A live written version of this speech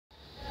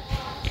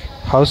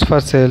house for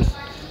sale,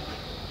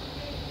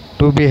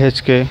 2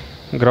 BHK,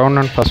 ground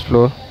and first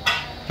floor,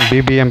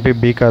 bbmp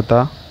B Katha,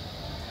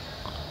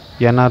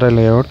 NRI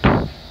layout,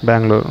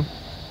 Bangalore.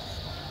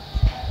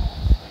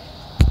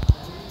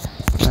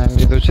 And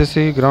ఇది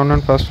వచ్చేసి ground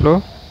and first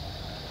floor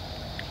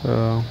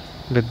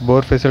with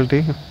bore facility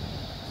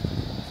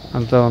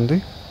అంతా ఉంది.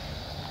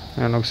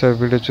 And ఒకసారి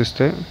video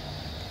చూస్తే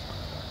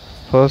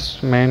first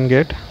main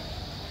gate,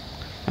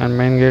 and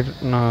main gate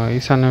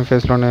ఈశాన్యం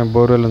ఫేస్లోనే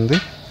borewell ఉంది,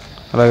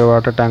 అలాగే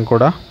water tank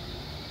కూడా,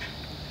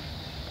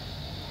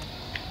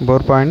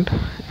 bore point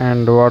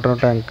and water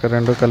tank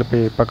రెండు కలిపి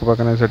పక్క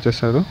పక్కనే సెట్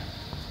చేశారు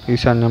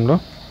ఈశాన్యంలో.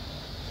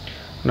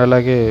 అండ్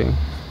అలాగే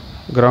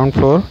గ్రౌండ్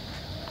ఫ్లోర్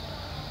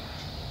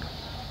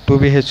 2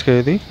 BHK,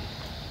 ఇది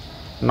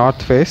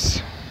north face,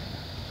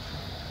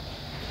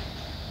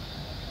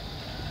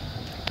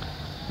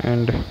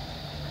 and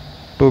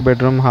 2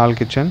 bedroom hall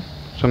kitchen.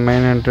 So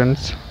main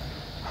entrance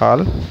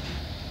hall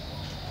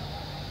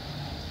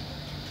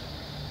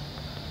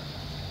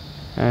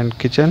and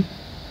kitchen,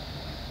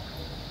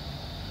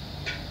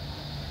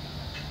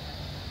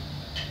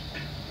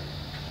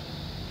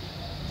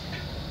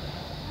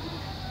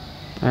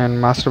 and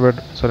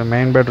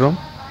main bedroom,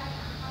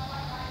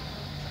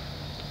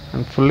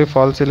 and fully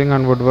fall ceiling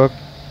and wood work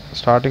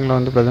స్టార్టింగ్లో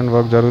ఉంది, ప్రజెంట్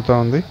వర్క్ జరుగుతూ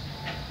ఉంది.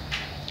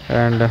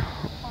 And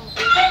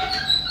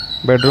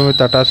bedroom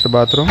with attached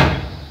bathroom,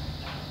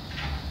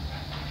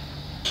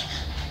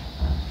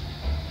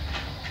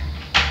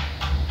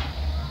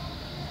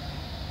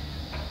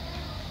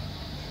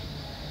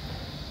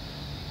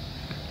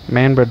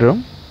 main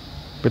bedroom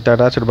with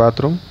attached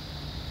bathroom,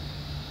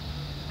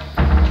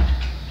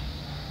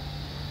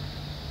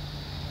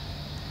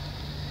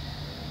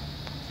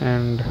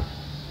 and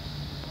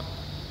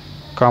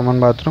common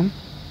bathroom,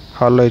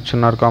 హాల్లో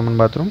ఇచ్చున్నారు common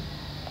bathroom.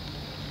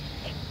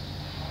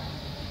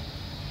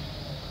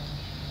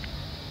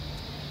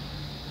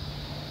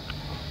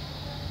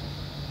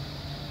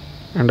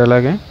 And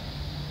అలాగే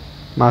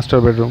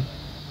master bedroom.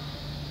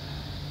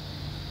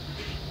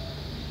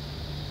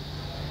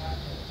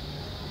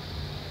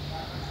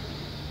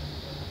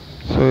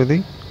 So ఇది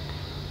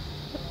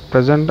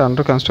present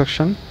under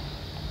construction,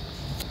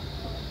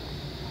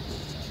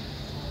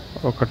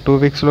 ఒక 2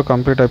 weeksలో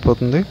complete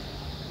అయిపోతుంది.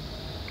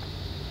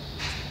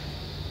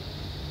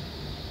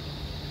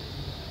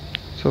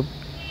 సో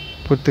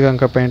పూర్తిగా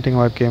ఇంకా పెయింటింగ్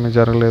వర్క్ ఏమీ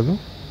జరగలేదు,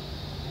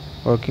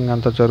 వర్కింగ్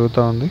అంతా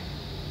జరుగుతూ ఉంది.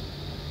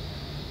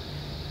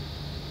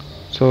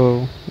 So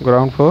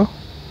ground floor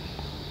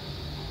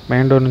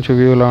main door నుంచి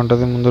వ్యూ ఇలా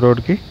ఉంటుంది ముందు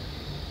రోడ్కి.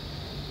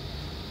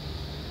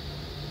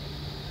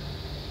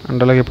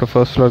 అండ్ అలాగే ఇప్పుడు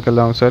ఫస్ట్ ఫ్లోర్కి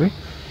వెళ్దాం ఒకసారి.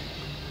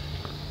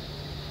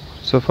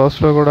 సో ఫస్ట్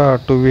ఫ్లోర్ కూడా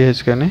 2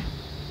 BHKని,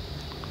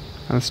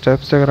 అండ్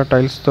స్టెప్స్ దగ్గర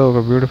టైల్స్తో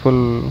ఒక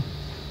బ్యూటిఫుల్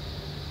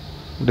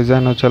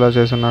డిజైన్ వచ్చేలా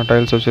చేసిన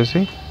టైల్స్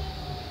వచ్చేసి.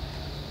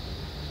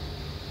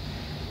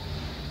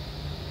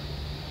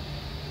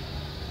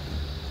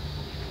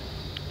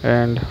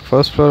 And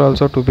first floor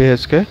also 2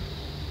 BHK,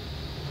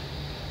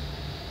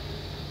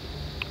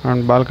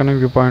 and balcony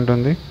view point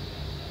ఉంది,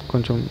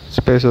 కొంచెం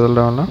స్పేస్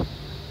వదలడం వల్ల.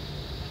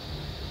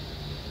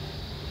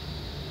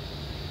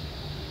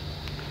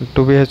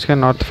 2 BHK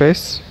north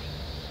face,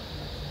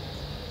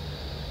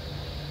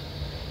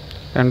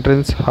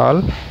 entrance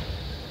hall,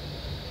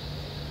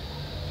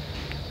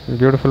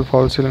 beautiful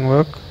fall ceiling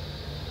work,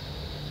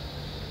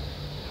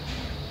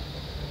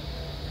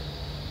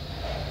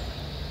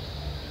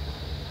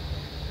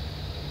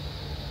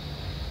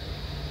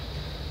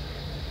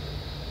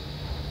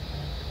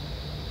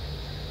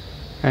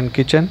 and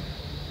kitchen,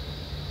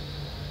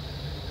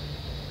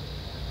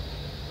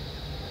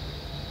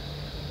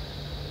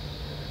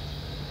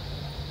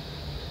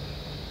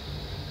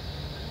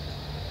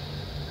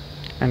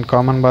 and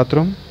common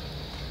bathroom,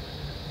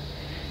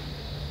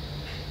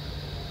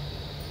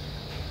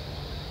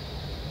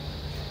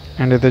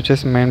 and ఇది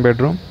వచ్చేసి main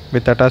bedroom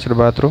with attached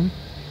bathroom.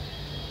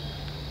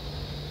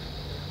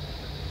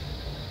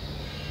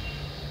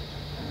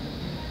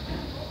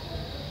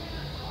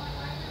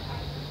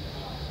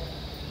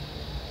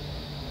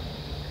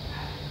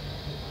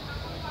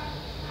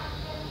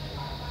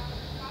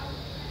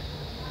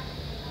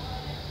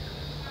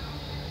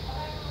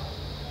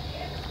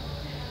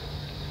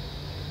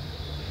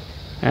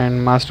 And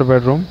master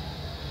bedroom,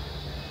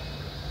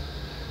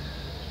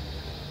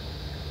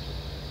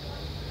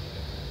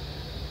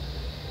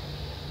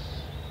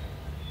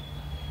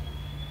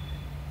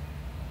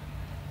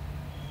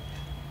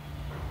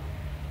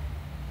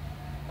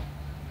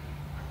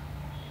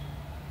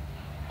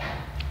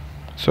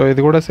 so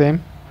ఇది కూడా same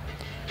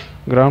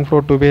ground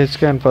floor 2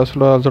 BHK and first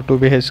floor also 2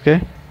 BHK,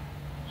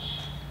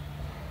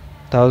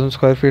 1000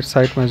 square feet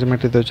site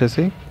measurement ఇది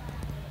వచ్చేసి.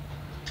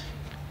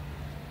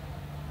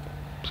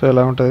 So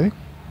ఎలా ఉంటుంది.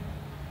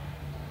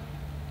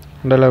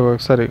 And అలా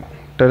ఒకసారి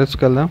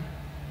టెరెస్కి వెళ్దాం,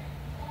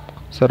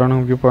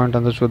 సరౌండింగ్ వ్యూ పాయింట్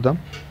అంతా చూద్దాం,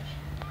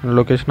 అండ్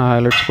లొకేషన్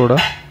హైలైట్స్ కూడా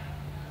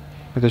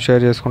మీతో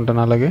షేర్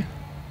చేసుకుంటాను. అలాగే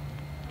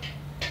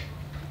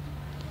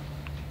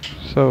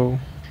సో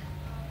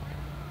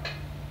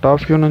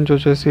టాప్ వ్యూ నుంచి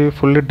వచ్చేసి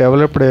ఫుల్లీ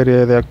డెవలప్డ్ ఏరియా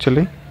ఇది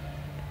యాక్చువల్లీ.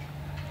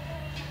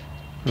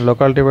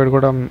 లొకాలిటీ వైడ్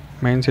కూడా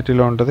మెయిన్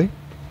సిటీలో ఉంటుంది.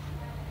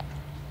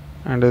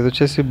 అండ్ ఇది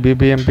వచ్చేసి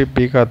bbmp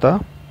ఖాతా.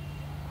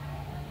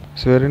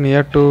 It's very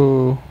near to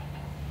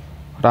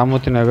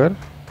Ramurthy Nagar.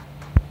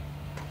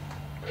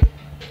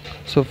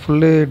 So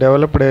fully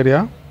developed area.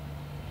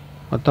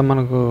 మొత్తం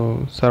మనకు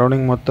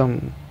సరౌండింగ్ మొత్తం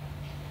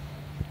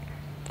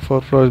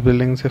 4 floors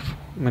బిల్డింగ్స్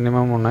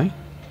మినిమం ఉన్నాయి.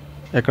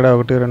 ఎక్కడ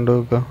 1,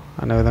 2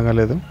 అనే విధంగా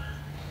లేదు.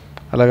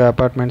 అలాగే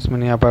అపార్ట్మెంట్స్,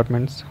 మినీ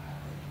అపార్ట్మెంట్స్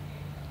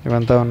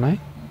ఇవంతా ఉన్నాయి.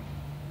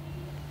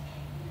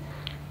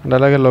 అండ్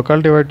అలాగే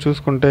లొకాలిటీ వైడ్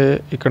చూసుకుంటే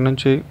ఇక్కడ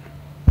నుంచి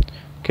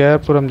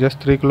కేఆర్పురం జస్ట్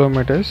 3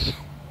 kilometers,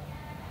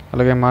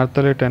 అలాగే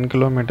మార్తలి 10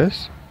 kilometers,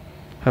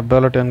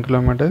 Hebbal 10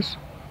 kilometers,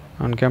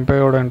 and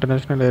Kempegowda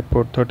international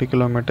airport 30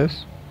 kilometers,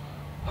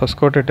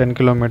 Hoskote 10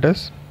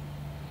 kilometers,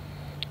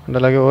 and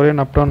అలాగే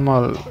Orion uptown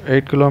mall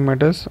 8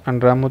 kilometers, and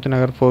Ramurthy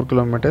Nagar 4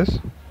 kilometers,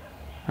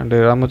 and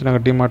Ramurthy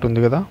Nagar DMart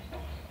ఉంది కదా,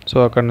 సో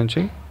అక్కడ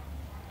నుంచి.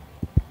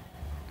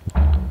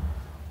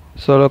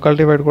 సో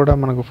లొకాలిటీ వైడ్ కూడా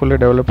మనకు fully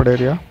developed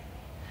area.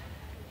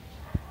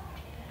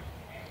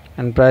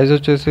 And price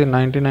వచ్చేసి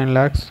 99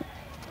 lakhs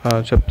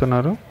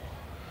చెప్తున్నారు,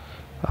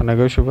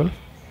 negotiable.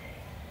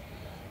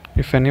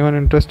 If anyone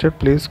interested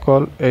please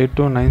call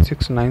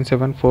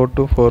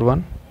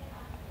 8296974241.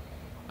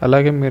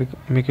 అలాగే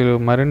మీకు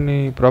మరిన్ని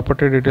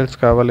ప్రాపర్టీ డీటెయిల్స్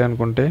కావాలి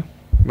అనుకుంటే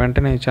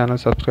వెంటనే ఈ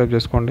ఛానల్ సబ్స్క్రైబ్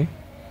చేసుకోండి.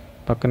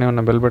 పక్కనే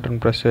ఉన్న బెల్ బటన్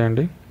ప్రెస్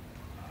చేయండి.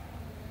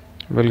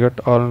 Will get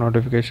all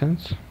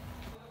notifications.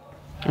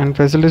 And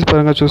facilities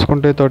పరంగా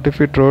చూసుకుంటే 30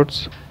 feet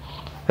roads,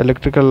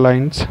 electrical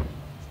lines,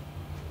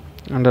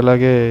 and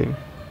అలాగే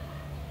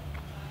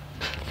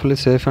fully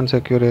safe and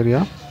secure area.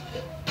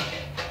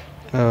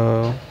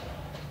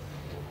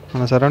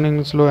 మన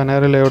సరౌండింగ్స్లో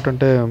ఎన్ఆర్ఐ లేఅవుట్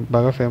అంటే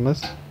బాగా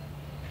ఫేమస్.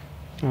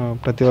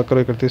 ప్రతి ఒక్కరు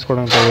ఇక్కడ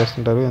తీసుకోవడానికి ట్రై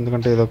చేస్తుంటారు,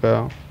 ఎందుకంటే ఇది ఒక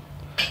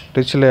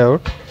రిచ్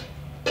లేఅవుట్.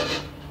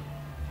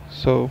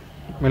 సో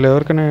మీరు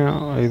ఎవరికైనా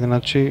ఇది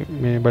నచ్చి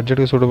మీ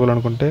బడ్జెట్కి సూటబుల్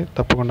అనుకుంటే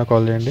తప్పకుండా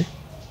కాల్ చేయండి.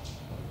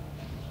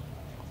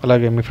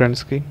 అలాగే మీ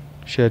ఫ్రెండ్స్కి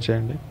షేర్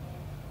చేయండి.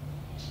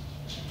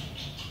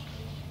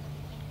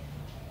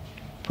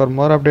 For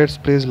more updates,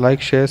 please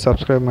like, share,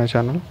 subscribe my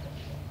channel.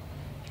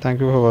 Thank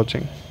you for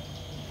watching.